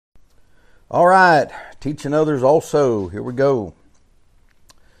All right, teaching others also. Here we go.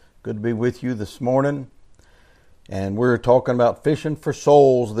 Good to be with you this morning. And we're talking about fishing for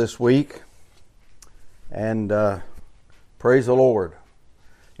souls this week. And praise the Lord.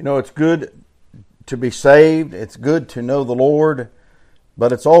 You know, it's good to be saved. It's good to know the Lord.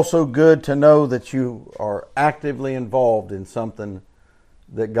 But it's also good to know that you are actively involved in something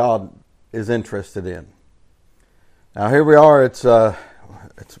that God is interested in. Now here we are. It's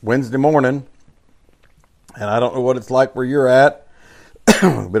Wednesday morning, and I don't know what it's like where you're at.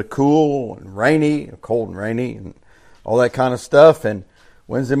 A bit of cool and rainy, cold and rainy, and all that kind of stuff. And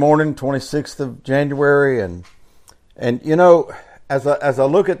Wednesday morning, 26th of January, and you know, as I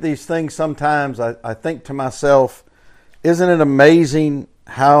look at these things, sometimes I think to myself, isn't it amazing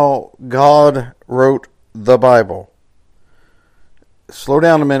how God wrote the Bible? Slow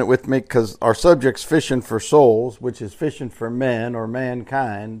down a minute with me, because our subject's fishing for souls, which is fishing for men or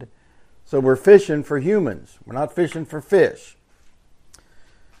mankind. So we're fishing for humans. We're not fishing for fish.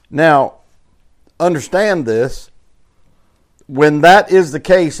 Now, understand this. When that is the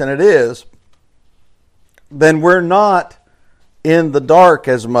case, and it is, then we're not in the dark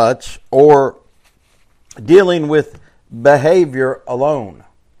as much or dealing with behavior alone.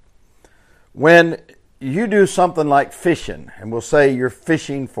 When you do something like fishing, and we'll say you're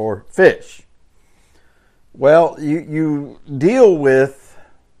fishing for fish. Well, you deal with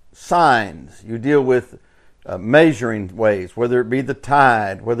signs. You deal with measuring ways, whether it be the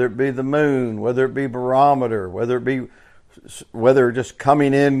tide, whether it be the moon, whether it be barometer, whether just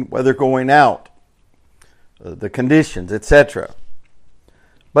coming in, whether going out, the conditions, etc.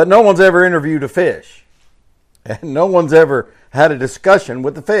 But no one's ever interviewed a fish, and no one's ever had a discussion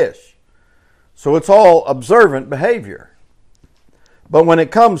with the fish. So it's all observant behavior. But when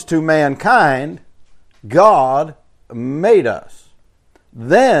it comes to mankind, God made us.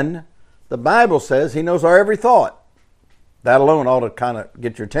 Then the Bible says He knows our every thought. That alone ought to kind of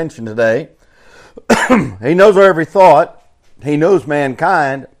get your attention today. He knows our every thought. He knows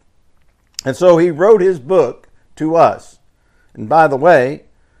mankind. And so He wrote His book to us. And by the way,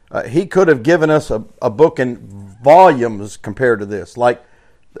 He could have given us a book in volumes compared to this. Like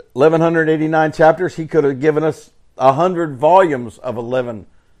 1,189 chapters, He could have given us 100 volumes of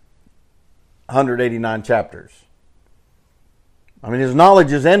 1,189 chapters. I mean, His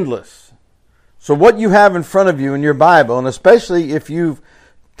knowledge is endless. So what you have in front of you in your Bible, and especially if you've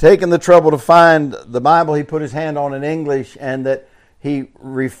taken the trouble to find the Bible He put His hand on in English, and that He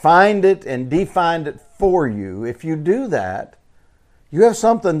refined it and defined it for you, if you do that, you have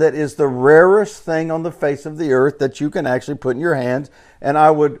something that is the rarest thing on the face of the earth that you can actually put in your hands. And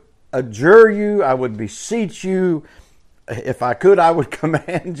I would adjure you, I would beseech you, if I could, I would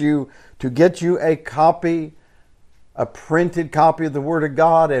command you to get you a copy, a printed copy of the Word of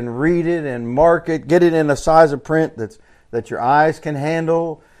God, and read it and mark it. Get it in a size of print that your eyes can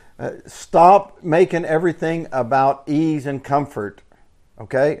handle. Stop making everything about ease and comfort,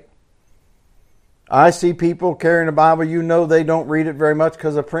 okay? I see people carrying a Bible, you know they don't read it very much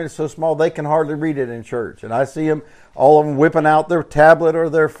because the print is so small they can hardly read it in church. And I see them, all of them whipping out their tablet or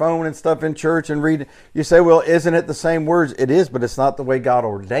their phone and stuff in church and reading. You say, well, isn't it the same words? It is, but it's not the way God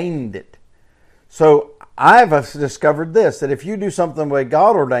ordained it. So I've discovered this, that if you do something the way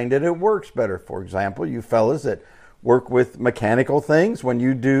God ordained it, it works better. For example, you fellas that work with mechanical things, when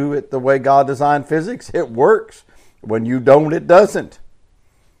you do it the way God designed physics, it works. When you don't, it doesn't.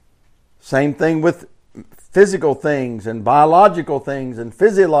 Same thing with physical things and biological things and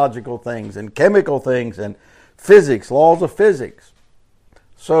physiological things and chemical things and physics, laws of physics.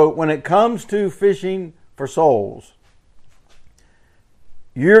 So when it comes to fishing for souls,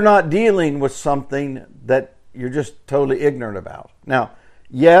 you're not dealing with something that you're just totally ignorant about. Now,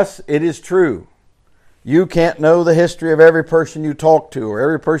 yes, it is true. You can't know the history of every person you talk to or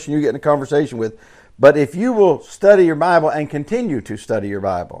every person you get in a conversation with. But if you will study your Bible and continue to study your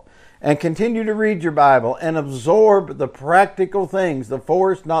Bible, and continue to read your Bible and absorb the practical things, the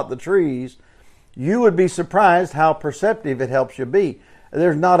forest, not the trees, you would be surprised how perceptive it helps you be.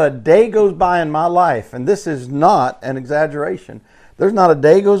 There's not a day goes by in my life, and this is not an exaggeration, there's not a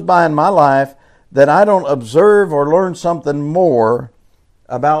day goes by in my life that I don't observe or learn something more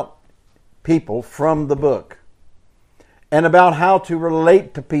about people from the book and about how to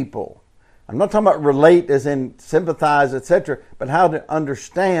relate to people. I'm not talking about relate as in sympathize, etc., but how to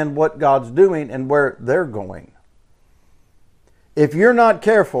understand what God's doing and where they're going. If you're not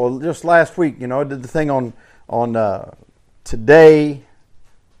careful, just last week, I did the thing on today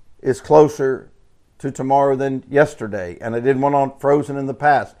is closer to tomorrow than yesterday, and I did one on frozen in the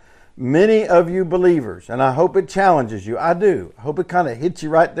past. many of you believers, and I hope it challenges you. I do. I hope it kind of hits you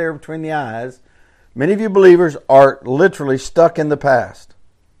right there between the eyes. Many of you believers are literally stuck in the past.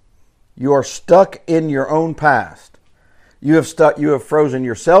 You are stuck in your own past. You have frozen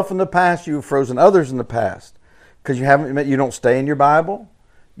yourself in the past. You have frozen others in the past because you don't stay in your Bible.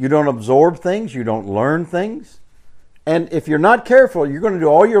 You don't absorb things. You don't learn things. And if you're not careful, you're going to do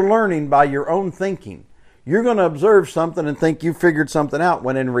all your learning by your own thinking. You're going to observe something and think you figured something out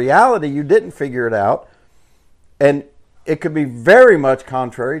when in reality you didn't figure it out. And it could be very much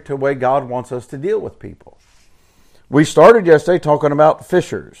contrary to the way God wants us to deal with people. We started yesterday talking about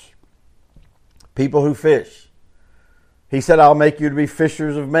fishers, people who fish. He said, I'll make you to be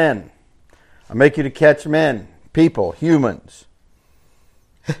fishers of men. I'll make you to catch men, people, humans.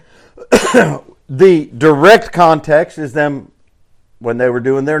 The direct context is them when they were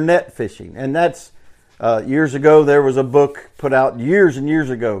doing their net fishing. And that's years ago, there was a book put out years and years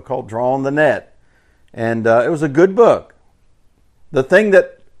ago called Drawing the Net. And it was a good book. The thing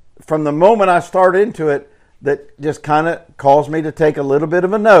that, from the moment I started into it, that just kind of caused me to take a little bit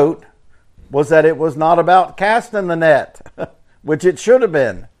of a note was that it was not about casting the net, which it should have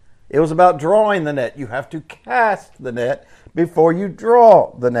been. It was about drawing the net. You have to cast the net before you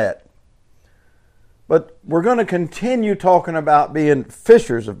draw the net. But we're going to continue talking about being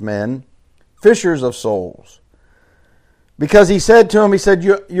fishers of men, fishers of souls. Because he said to him, he said,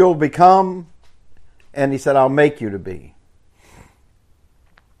 you'll become, and he said, I'll make you to be.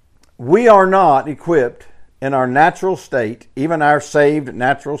 We are not equipped in our natural state, even our saved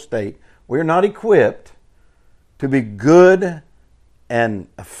natural state, we're not equipped to be good and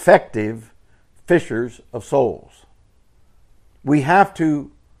effective fishers of souls. We have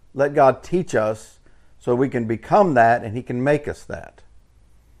to let God teach us so we can become that and He can make us that.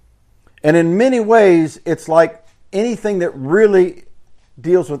 And in many ways, it's like anything that really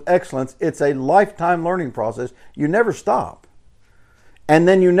deals with excellence, it's a lifetime learning process. You never stop. And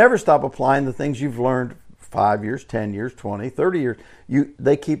then you never stop applying the things you've learned 5 years, 10 years, 20, 30 years.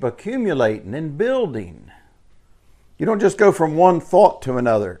 They keep accumulating and building. You don't just go from one thought to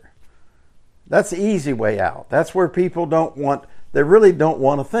another. That's the easy way out. That's where people they really don't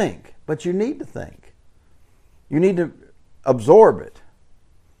want to think. But you need to think. You need to absorb it.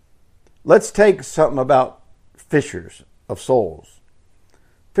 Let's take something about fishers of souls.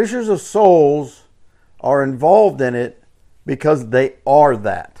 Fishers of souls are involved in it because they are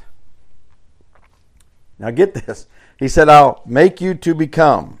that. Now get this. He said, I'll make you to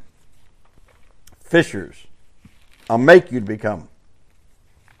become fishers. I'll make you to become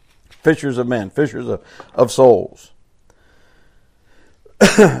fishers of men, fishers of souls.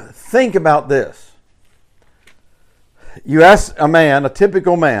 Think about this. You ask a man, a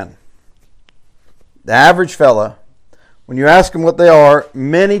typical man, the average fella, when you ask them what they are,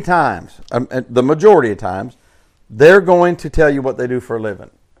 many times, the majority of times, they're going to tell you what they do for a living.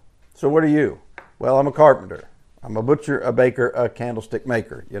 So what are you? Well, I'm a carpenter. I'm a butcher, a baker, a candlestick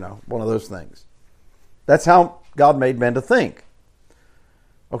maker, one of those things. That's how God made men to think.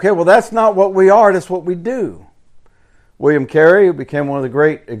 Okay, well, that's not what we are. That's what we do. William Carey, who became one of the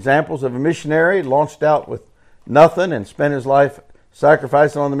great examples of a missionary, launched out with nothing and spent his life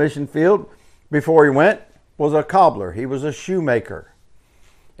sacrificing on the mission field. Before he went, was a cobbler. He was a shoemaker.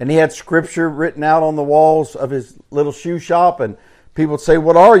 And he had scripture written out on the walls of his little shoe shop, and people would say,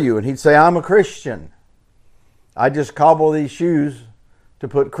 what are you? And he'd say, I'm a Christian. I just cobble these shoes to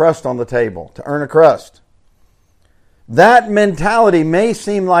put crust on the table, to earn a crust. That mentality may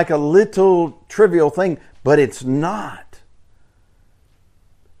seem like a little trivial thing, but it's not.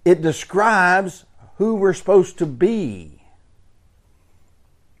 It describes who we're supposed to be.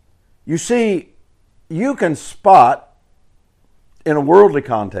 You see, you can spot in a worldly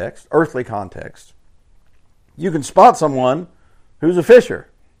context, earthly context, you can spot someone who's a fisher.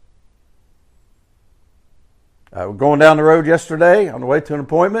 We're going down the road yesterday on the way to an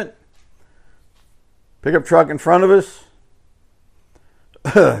appointment. Pickup truck in front of us.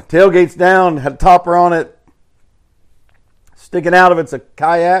 Tailgate's down, had a topper on it. Sticking out of it's a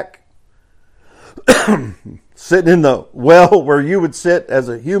kayak. Sitting in the well where you would sit as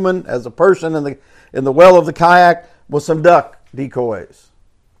a human, as a person in the well of the kayak with some duck decoys.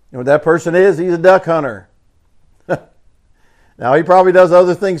 You know what that person is? He's a duck hunter. Now, he probably does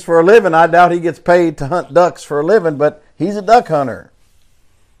other things for a living. I doubt he gets paid to hunt ducks for a living, but he's a duck hunter.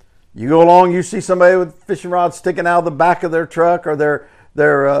 You go along, you see somebody with fishing rods sticking out of the back of their truck or their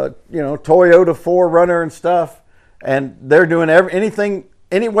Toyota 4Runner and stuff, and they're doing anything,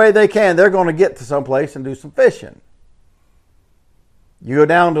 any way they can. They're going to get to someplace and do some fishing. You go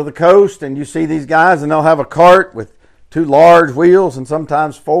down to the coast and you see these guys, and they'll have a cart with two large wheels and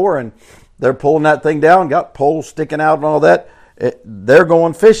sometimes four, and they're pulling that thing down, got poles sticking out and all that. They're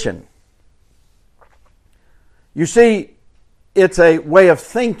going fishing. You see, it's a way of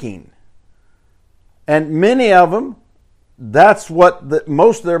thinking. And many of them, that's what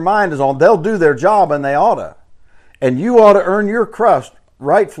most of their mind is on. They'll do their job, and they ought to. And you ought to earn your crust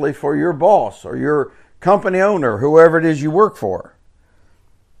rightfully for your boss or your company owner, whoever it is you work for.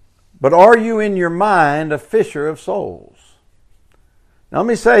 But are you in your mind a fisher of souls? Now let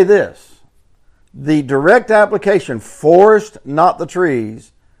me say this. The direct application, forest, not the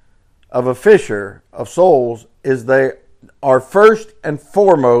trees, of a fisher of souls is they are first and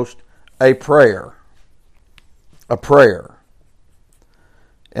foremost a prayer. A prayer.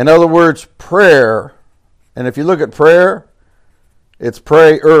 In other words, prayer, and if you look at prayer, it's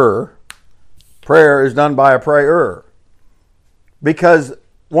prayer. Prayer is done by a prayer. Because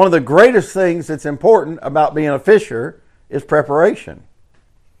one of the greatest things that's important about being a fisher is preparation.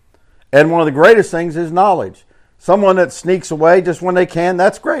 And one of the greatest things is knowledge. Someone that sneaks away just when they can,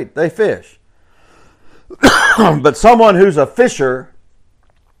 that's great. They fish. But someone who's a fisher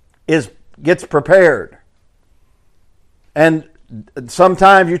gets prepared. And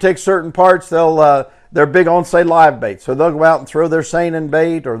sometimes you take certain parts, they're big on, say, live bait. So they'll go out and throw their seinen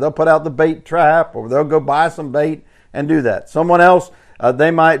bait, or they'll put out the bait trap, or they'll go buy some bait and do that. Someone else, they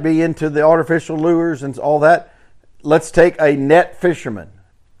might be into the artificial lures and all that. Let's take a net fisherman.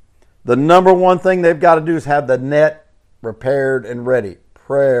 The number one thing they've got to do is have the net repaired and ready.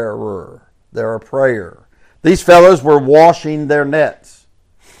 Prayer. They're a prayer. These fellows were washing their nets.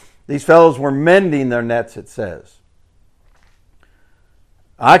 These fellows were mending their nets, it says.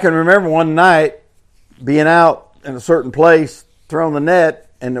 I can remember one night being out in a certain place, throwing the net,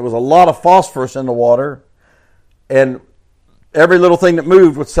 and there was a lot of phosphorus in the water, and every little thing that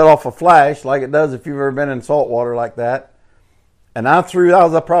moved would set off a flash, like it does if you've ever been in salt water like that. And I was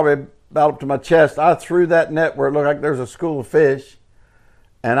probably about up to my chest. I threw that net where it looked like there was a school of fish.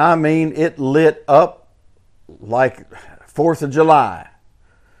 And I mean, it lit up like 4th of July.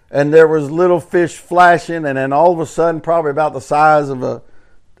 And there was little fish flashing. And then all of a sudden, probably about the size of an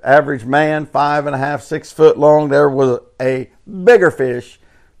average man, 5.5, 6 foot long, there was a bigger fish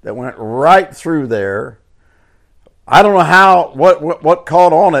that went right through there. I don't know what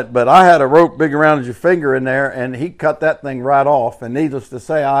caught on it, but I had a rope big around as your finger in there, and he cut that thing right off. And needless to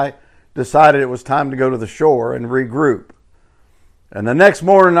say, I decided it was time to go to the shore and regroup. And the next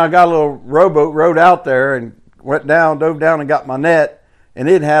morning, I got a little rowboat, rowed out there, and dove down and got my net, and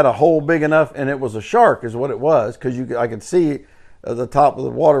it had a hole big enough, and it was a shark is what it was, because I could see the top of the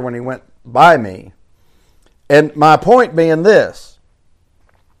water when he went by me. And my point being this,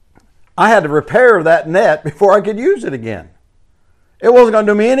 I had to repair that net before I could use it again. It wasn't going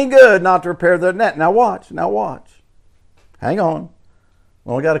to do me any good not to repair that net. Now watch. Hang on.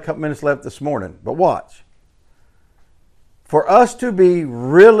 We only got a couple minutes left this morning, but watch. For us to be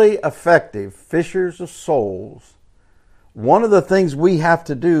really effective fishers of souls, one of the things we have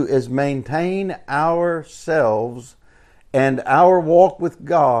to do is maintain ourselves and our walk with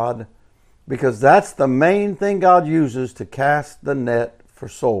God, because that's the main thing God uses to cast the net for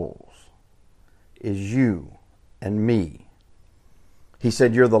souls. Is you and me. He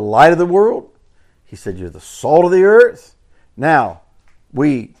said, you're the light of the world. He said, you're the salt of the earth. Now,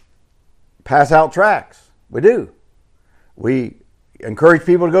 we pass out tracts. We do. We encourage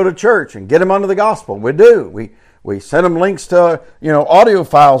people to go to church and get them under the gospel. We do. We send them links to, audio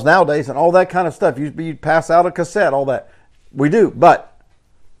files nowadays and all that kind of stuff. You pass out a cassette, all that. We do. But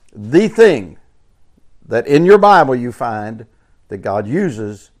the thing that in your Bible you find that God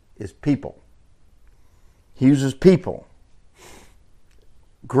uses is people. He uses people.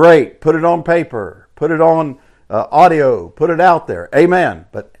 Great. Put it on paper. Put it on audio. Put it out there. Amen.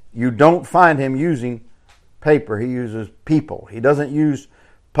 But you don't find him using paper. He uses people. He doesn't use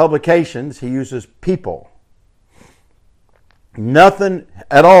publications. He uses people. Nothing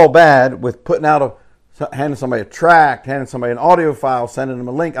at all bad with putting out handing somebody a tract, handing somebody an audio file, sending them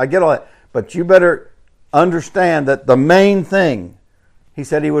a link. I get all that. But you better understand that the main thing, he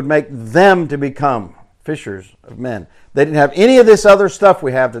said he would make them to become fishers of men. They didn't have any of this other stuff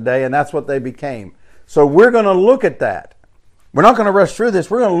we have today, and that's what they became. So we're going to look at that. We're not going to rush through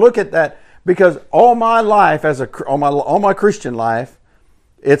this. We're going to look at that because all my life, all my Christian life,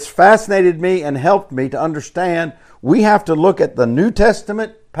 it's fascinated me and helped me to understand we have to look at the New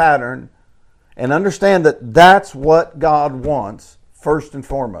Testament pattern and understand that that's what God wants first and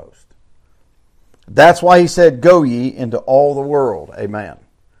foremost. That's why he said, go ye into all the world. Amen.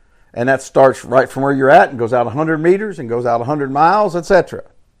 And that starts right from where you're at and goes out 100 meters and goes out 100 miles, etc.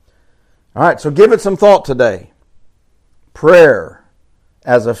 All right, so give it some thought today. prayer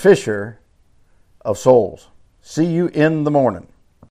as a fisher of souls. See you in the morning.